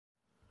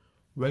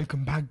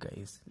Welcome back,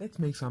 guys. Let's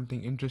make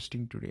something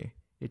interesting today.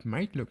 It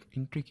might look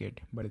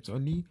intricate, but it's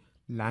only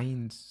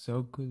lines,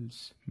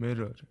 circles,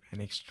 mirror,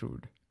 and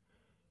extrude.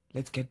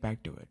 Let's get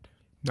back to it.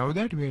 Now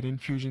that we're in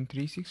Fusion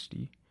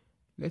 360,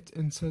 let's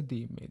insert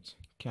the image.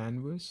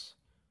 Canvas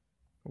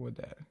over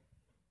there.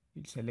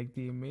 We'll select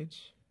the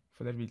image.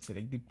 For that, we'll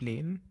select the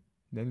plane.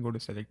 Then go to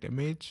select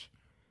image.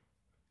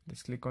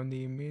 Let's click on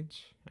the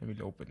image and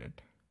we'll open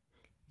it.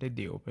 Let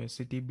the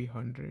opacity be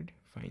 100.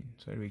 Fine,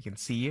 so we can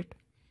see it.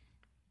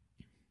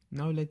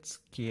 Now let's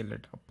scale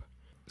it up.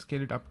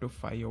 Scale it up to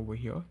 5 over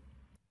here.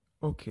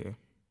 Okay.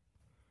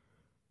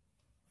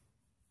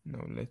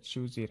 Now let's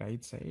choose the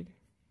right side.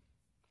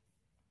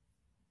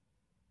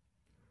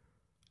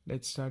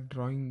 Let's start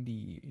drawing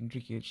the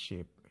intricate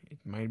shape. It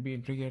might be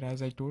intricate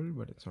as I told,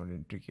 but it's not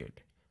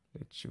intricate.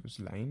 Let's choose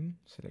line,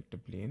 select a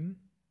plane.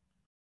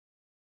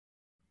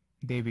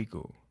 There we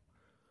go.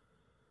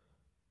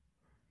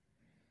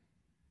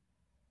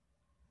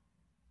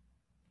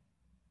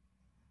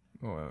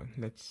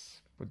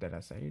 Let's put that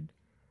aside.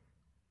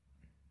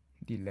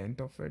 The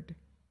length of it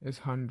is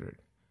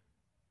 100.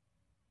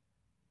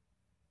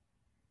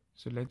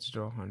 So let's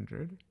draw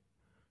 100.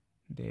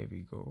 There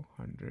we go,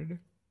 100.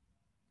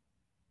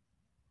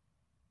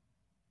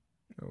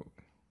 Oh,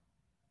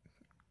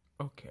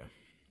 okay,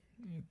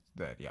 it's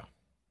there, yeah.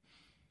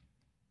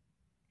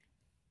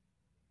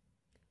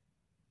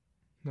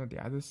 Now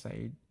the other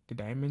side, the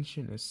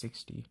dimension is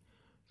 60.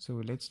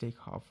 So let's take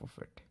half of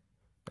it.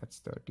 That's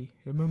 30.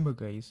 Remember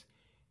guys,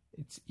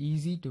 it's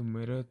easy to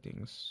mirror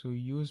things, so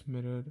use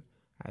mirror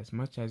as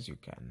much as you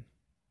can.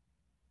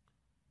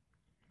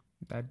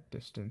 That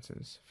distance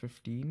is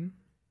 15.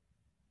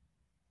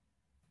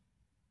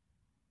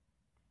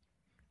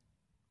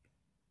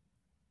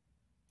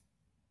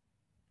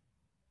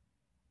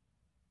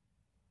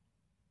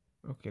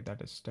 Okay,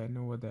 that is 10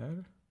 over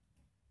there.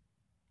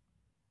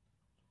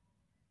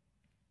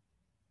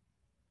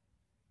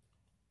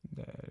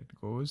 There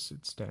it goes,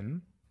 it's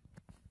 10.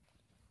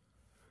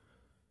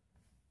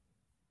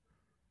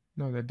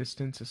 Now the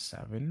distance is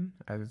 7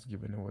 as it's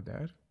given over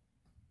there.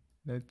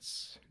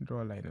 Let's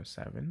draw a line of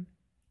 7.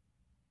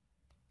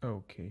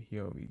 Okay,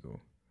 here we go.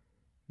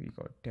 We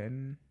got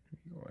 10,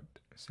 we got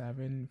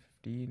 7,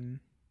 15.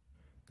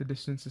 The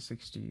distance is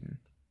 16.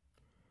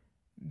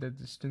 The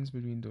distance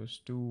between those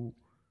two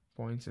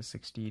points is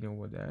 16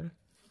 over there.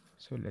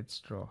 So let's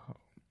draw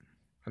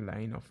a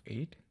line of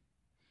 8.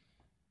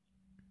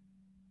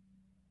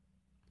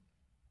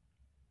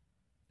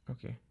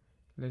 Okay,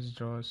 let's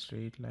draw a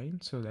straight line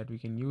so that we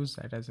can use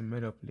that as a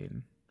mirror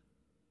plane.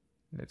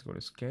 Let's go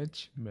to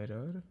sketch,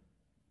 mirror,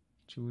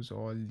 choose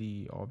all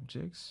the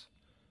objects.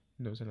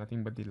 Those are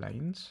nothing but the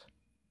lines.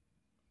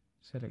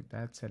 Select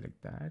that,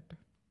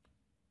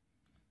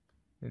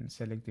 then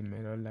select the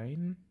mirror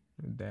line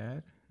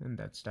there, and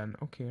that's done.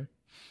 Okay,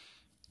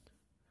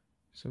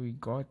 so we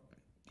got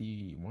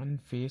the one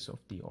face of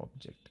the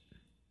object.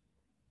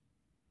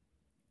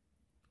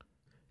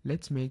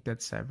 Let's make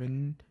that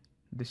 7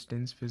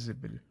 distance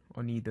visible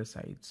on either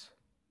sides.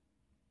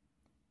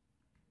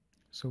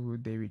 So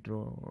there we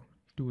draw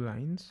 2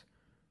 lines.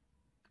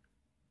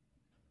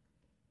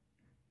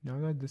 Now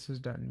that this is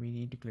done, we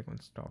need to click on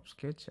stop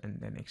sketch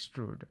and then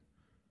extrude.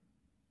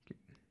 Okay.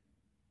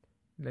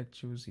 Let's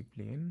choose the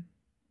plane.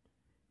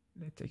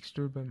 Let's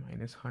extrude by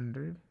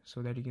 -100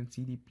 so that you can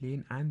see the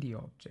plane and the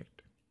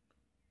object.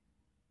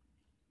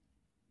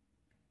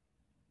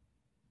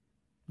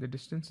 The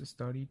distance is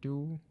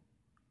 32.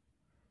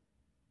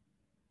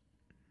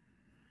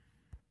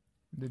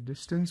 The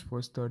distance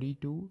was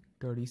 32,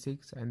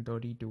 36 and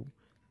 32.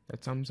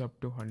 That sums up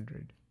to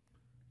 100.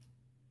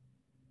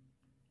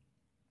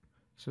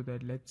 So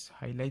that let's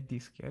highlight the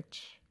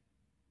sketch.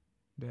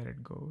 There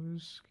it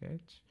goes,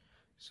 sketch.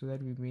 So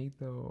that we make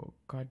the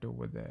cut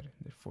over there,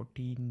 the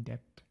 14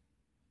 depth.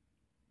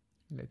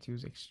 Let's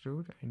use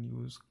extrude and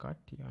use cut,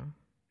 yeah.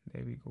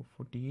 There we go,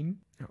 14.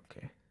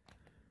 Okay.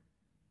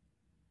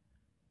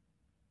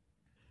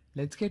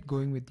 Let's get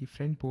going with the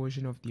front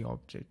portion of the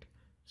object.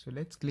 So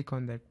let's click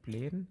on that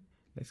plane.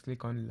 Let's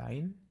click on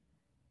line.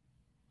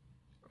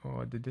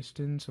 The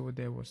distance over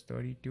there was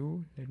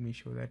 32. Let me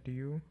show that to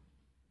you.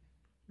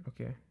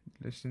 Okay,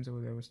 the distance over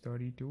there was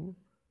 32.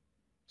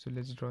 So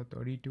let's draw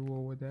 32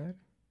 over there.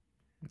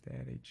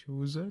 There, I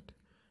choose it.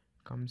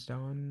 Comes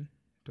down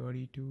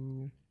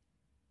 32.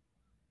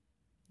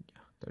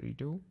 Yeah,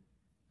 32.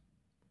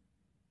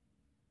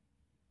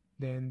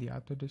 Then the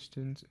other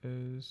distance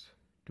is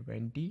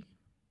 20.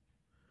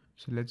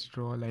 So let's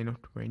draw a line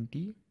of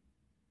 20.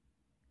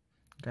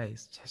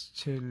 Guys, just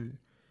chill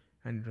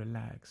and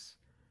relax.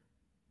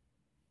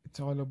 It's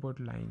all about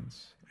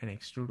lines and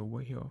extrude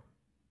over here.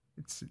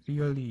 It's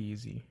really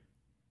easy.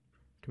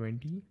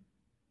 20.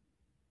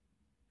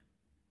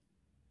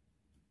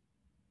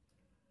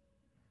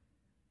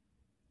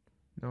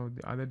 Now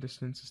the other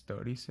distance is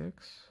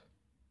 36.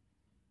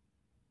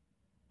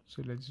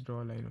 So let's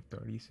draw a line of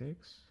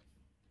 36.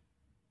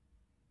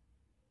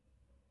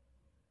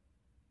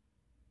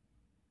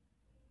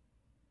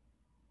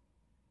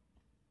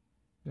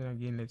 Then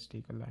again, let's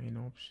take a line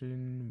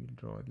option. We'll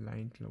draw a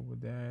line till over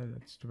there.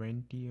 That's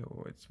 20.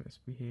 Oh, it's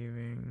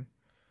misbehaving.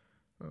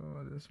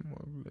 Oh, there's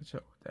more glitch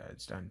out there.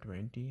 It's done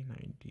 20,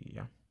 90.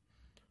 Yeah.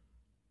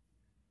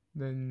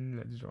 Then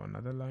let's draw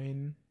another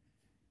line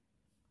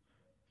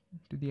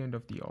to the end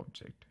of the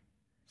object.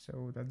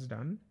 So that's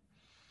done.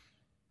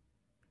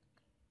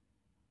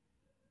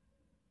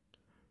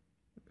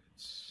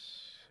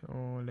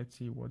 Let's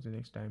see what's the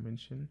next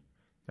dimension.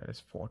 That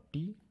is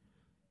 40.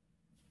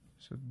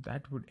 So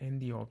that would end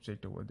the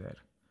object over there.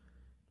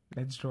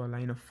 Let's draw a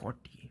line of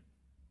 40.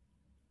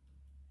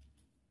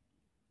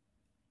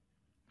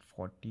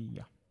 40,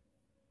 yeah.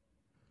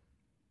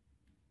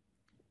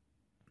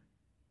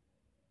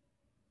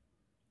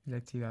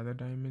 Let's see the other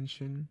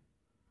dimension.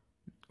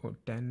 Oh,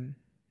 10.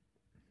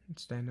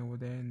 It's 10 over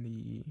there in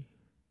the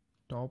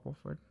top of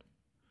it.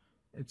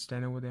 It's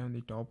 10 over there on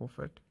the top of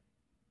it.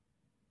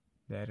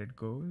 There it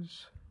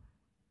goes.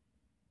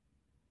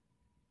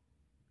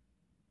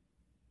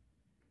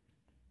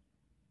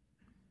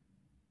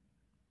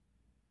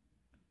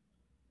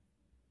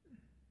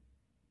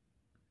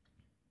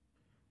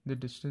 The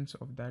distance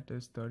of that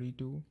is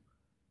 32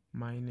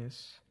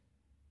 minus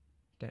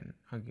 10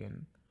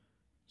 again.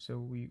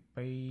 So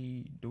by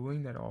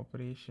doing that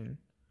operation,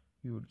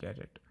 you would get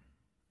it.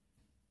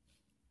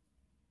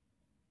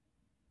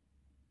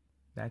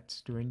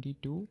 That's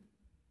 22.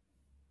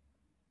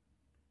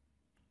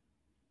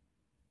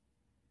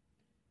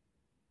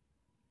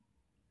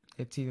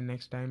 Let's see the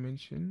next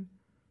dimension.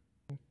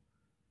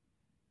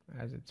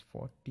 As it's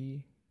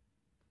 40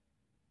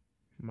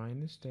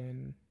 minus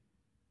 10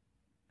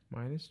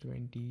 minus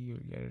 20, you'll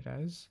get it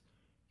as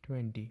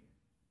 20.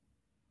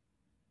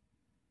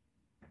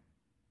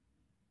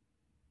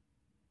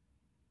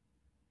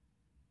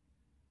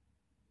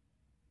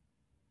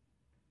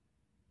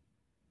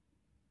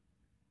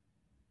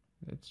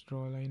 Let's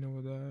draw a line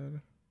over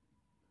there.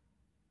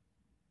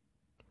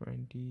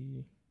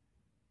 20.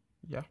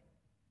 Yeah.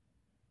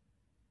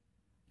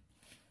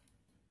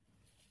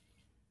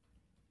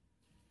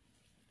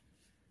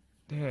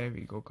 There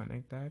we go,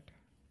 connect that.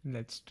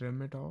 Let's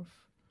trim it off.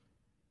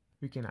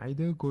 We can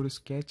either go to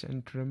sketch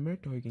and trim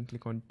it, or you can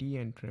click on T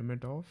and trim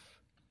it off.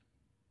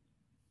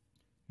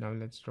 Now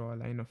let's draw a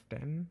line of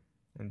 10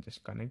 and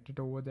just connect it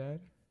over there.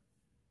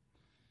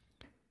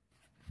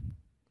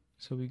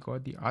 So we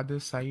got the other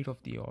side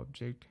of the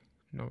object.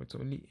 Now it's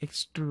only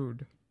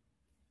extrude.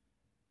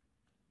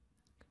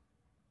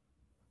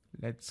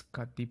 Let's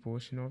cut the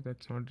portion off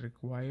that's not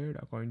required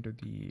according to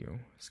the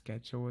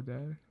sketch over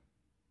there.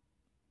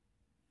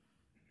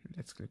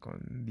 Let's click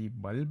on the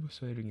bulb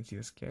so that we can see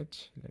the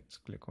sketch. Let's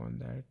click on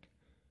that.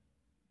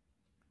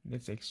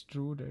 Let's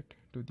extrude it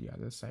to the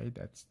other side.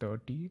 That's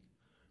 30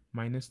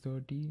 minus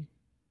 30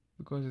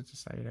 because it's a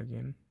side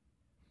again.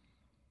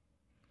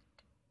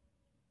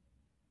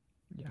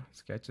 Yeah,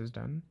 sketch is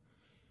done.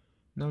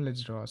 Now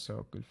let's draw a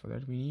circle. For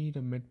that we need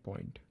a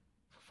midpoint.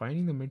 For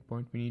finding the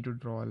midpoint we need to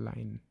draw a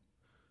line.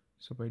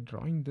 So by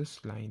drawing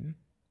this line,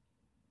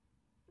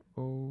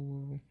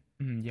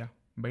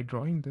 by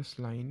drawing this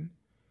line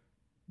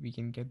we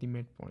can get the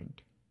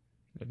midpoint.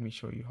 Let me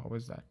show you how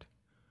is that.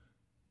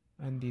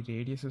 And the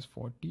radius is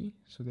 40,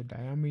 so the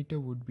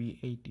diameter would be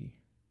 80.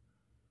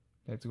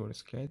 Let's go to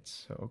sketch,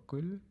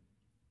 circle.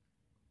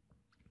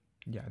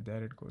 Yeah,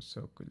 there it goes,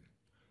 circle,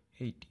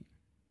 80.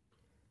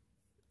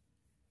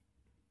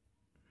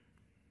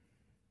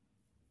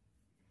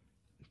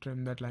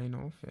 Trim that line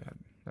off. Yeah,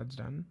 that's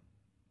done.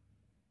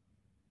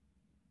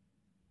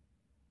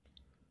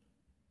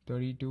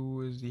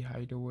 32 is the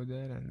height over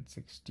there and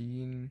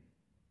 16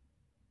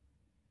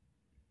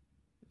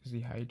 is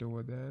the height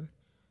over there.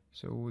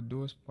 So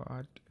those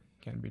part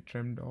can be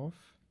trimmed off.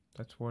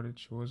 That's what it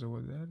shows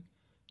over there.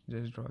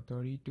 Just draw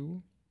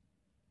 32.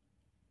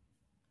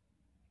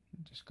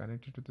 Just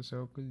connect it to the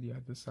circle, the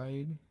other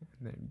side,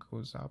 and then it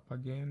goes up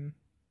again.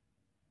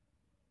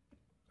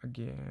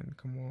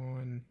 Come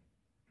on.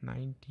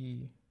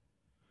 90.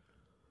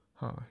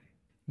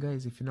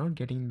 Guys, if you're not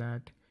getting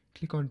that,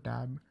 click on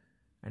tab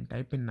and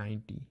type in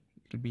 90.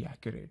 It'll be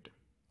accurate.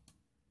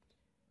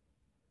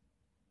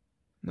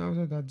 Now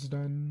that that's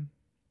done,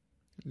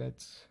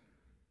 let's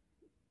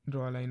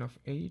draw a line of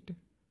 8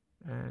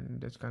 and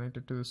let's connect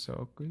it to the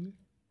circle.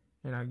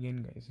 And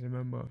again guys,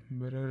 remember,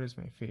 mirror is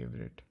my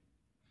favorite.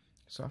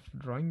 So after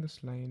drawing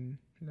this line,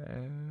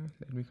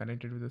 let me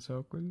connect it with the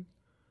circle.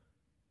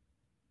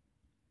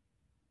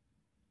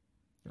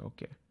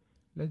 Okay,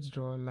 let's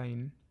draw a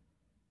line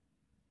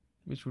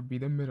which would be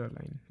the mirror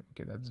line.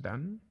 Okay, that's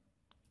done.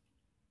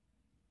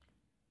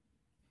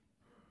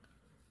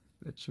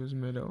 Let's choose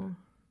mirror.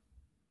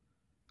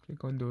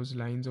 Click on those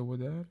lines over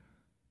there.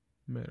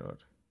 Mirror.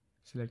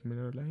 Select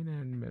mirror line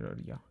and mirror.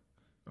 Yeah.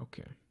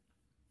 Okay.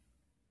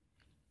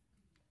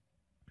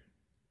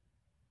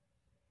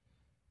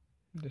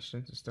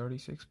 Distance is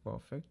 36.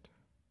 Perfect.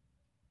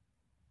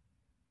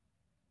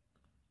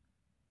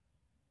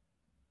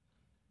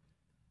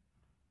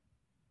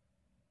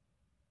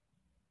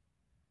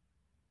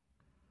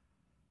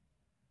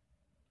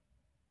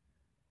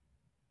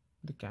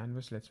 The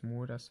canvas, let's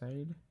move it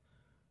aside.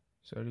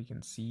 so you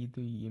can see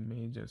the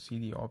image or see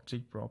the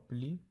object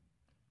properly.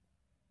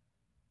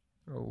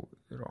 Oh,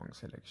 wrong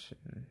selection.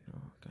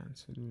 Oh,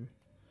 cancel.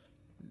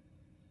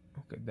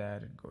 Okay,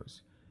 there it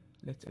goes.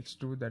 Let's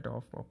extrude that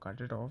off or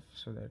cut it off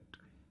so that,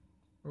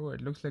 oh,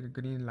 it looks like a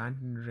Green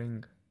Lantern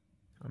ring.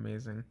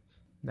 Amazing.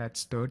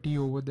 That's 30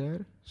 over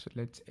there, so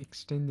let's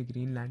extend the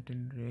Green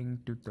Lantern ring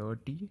to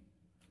 30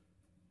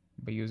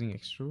 by using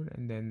extrude,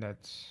 and then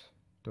that's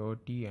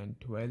 30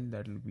 and 12,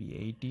 that will be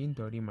 18.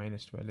 30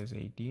 minus 12 is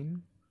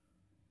 18.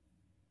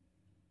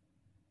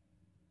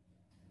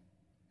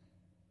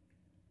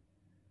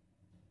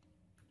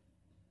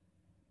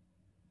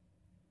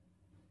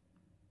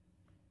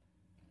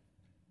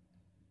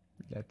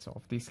 That's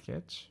off the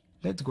sketch.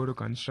 Let's go to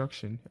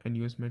construction and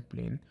use mid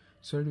plane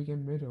so that we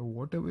can mirror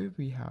whatever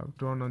we have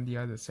drawn on the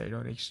other side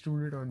or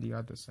extruded on the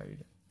other side.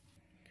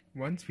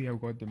 Once we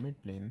have got the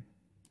mid plane,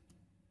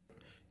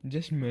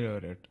 just mirror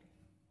it.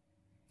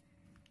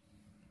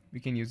 We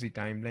can use the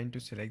timeline to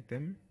select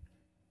them.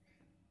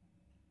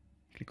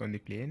 Click on the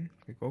plane,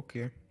 click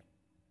OK.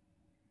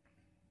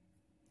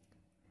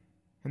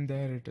 And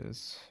there it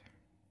is.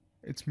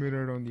 It's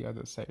mirrored on the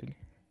other side.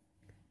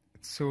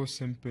 It's so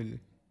simple.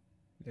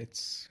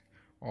 Let's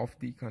off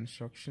the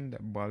construction, the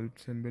bulb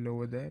symbol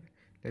over there.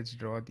 Let's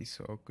draw the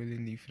circle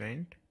in the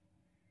front.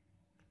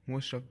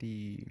 Most of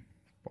the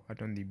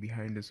part on the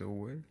behind is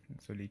over.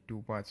 It's only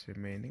 2 parts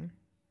remaining.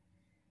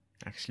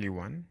 Actually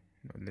 1.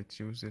 Now let's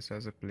use this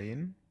as a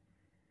plane.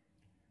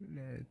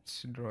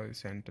 Let's draw the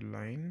center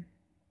line.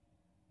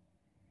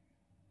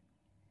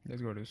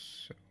 Let's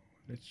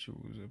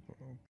choose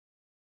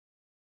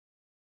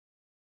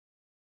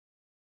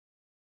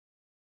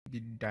the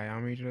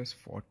diameter is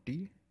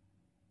 40.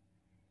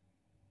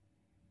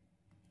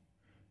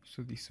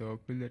 So the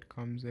circle that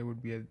comes there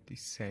would be at the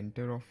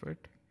center of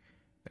it.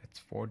 That's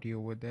 40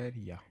 over there.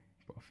 Yeah,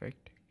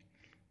 perfect.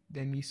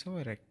 Then we saw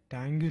a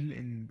rectangle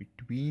in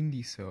between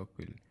the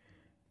circle.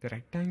 The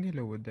rectangle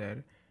over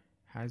there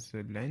has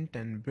a length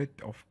and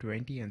width of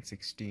 20 and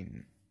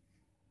 16.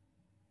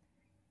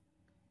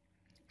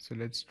 So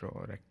let's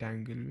draw a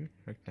rectangle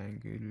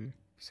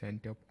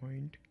center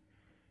point.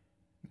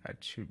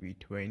 That should be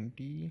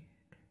 20,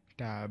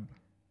 tab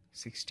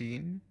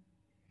 16.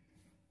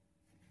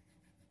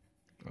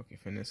 Okay,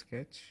 finish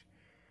sketch.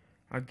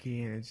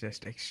 Again, it's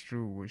just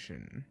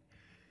extrusion.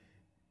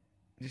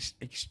 Just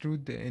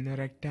extrude the inner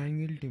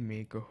rectangle to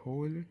make a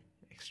hole.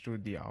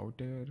 Extrude the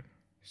outer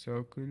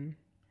circle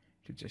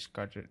to just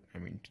cut it.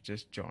 To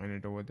just join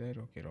it over there.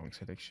 Okay, wrong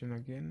selection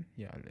again.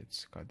 Yeah,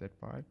 let's cut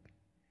that part.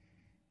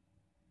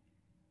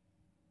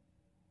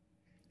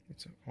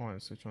 It's on,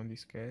 switch on the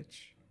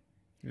sketch.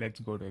 Let's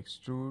go to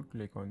extrude,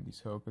 click on the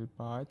circle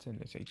parts and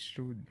let's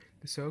extrude.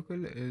 The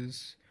circle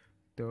is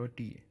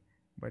 30.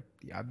 But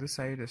the other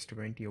side is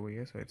 20 over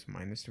here, so it's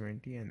minus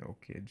 20 and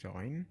okay,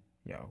 join.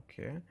 Yeah,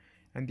 okay.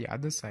 And the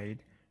other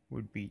side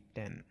would be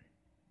 10.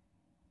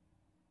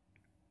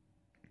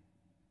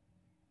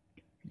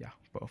 Yeah,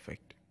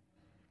 perfect.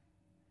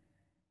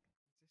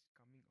 Just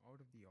coming out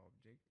of the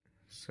object.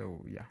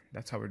 So yeah,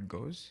 that's how it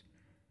goes.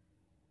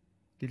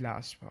 The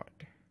last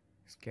part.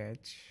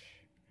 Sketch.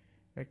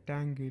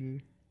 Rectangle.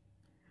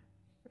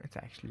 It's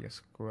actually a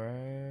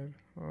square.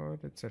 Or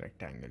it's a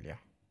rectangle, yeah.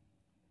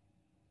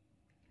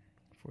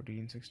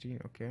 14,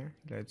 16, okay.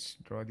 Let's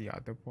draw the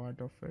other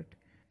part of it.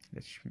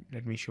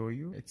 Let me show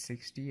you. It's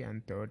 60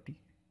 and 30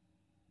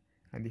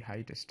 and the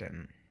height is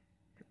 10.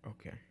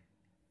 Okay.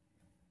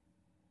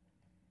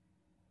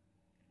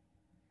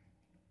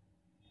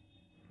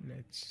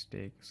 Let's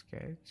take a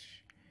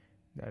sketch.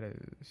 That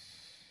is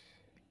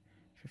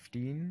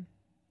 15,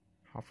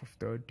 half of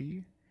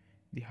 30.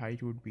 The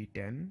height would be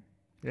 10.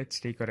 Let's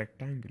take a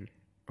rectangle.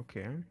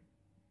 Okay.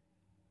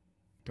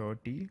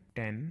 30,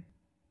 10.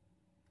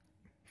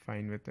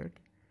 Fine with it.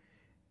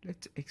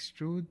 Let's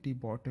extrude the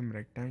bottom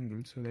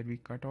rectangle so that we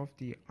cut off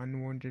the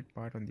unwanted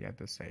part on the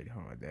other side.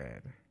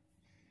 There.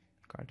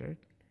 Cut it.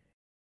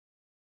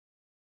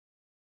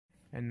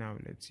 And now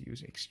let's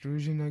use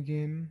extrusion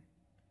again.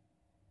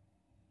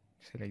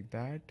 Select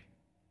that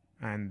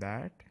and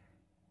that.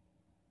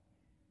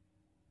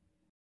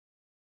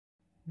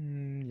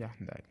 Yeah,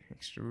 that.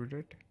 Extrude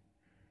it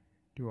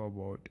to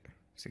about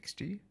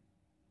 60.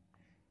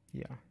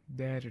 Yeah,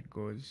 there it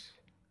goes.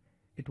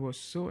 It was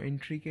so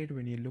intricate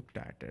when you looked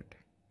at it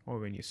or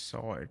when you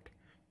saw it,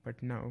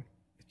 but now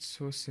it's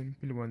so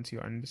simple once you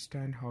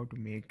understand how to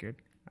make it.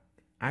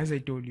 As I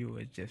told you,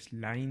 it's just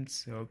line,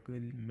 circle,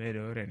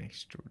 mirror and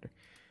extrude.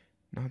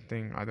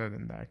 Nothing other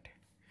than that.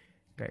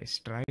 Guys,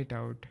 try it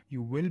out.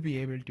 You will be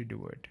able to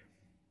do it.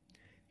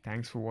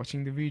 Thanks for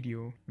watching the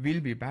video.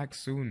 We'll be back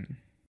soon.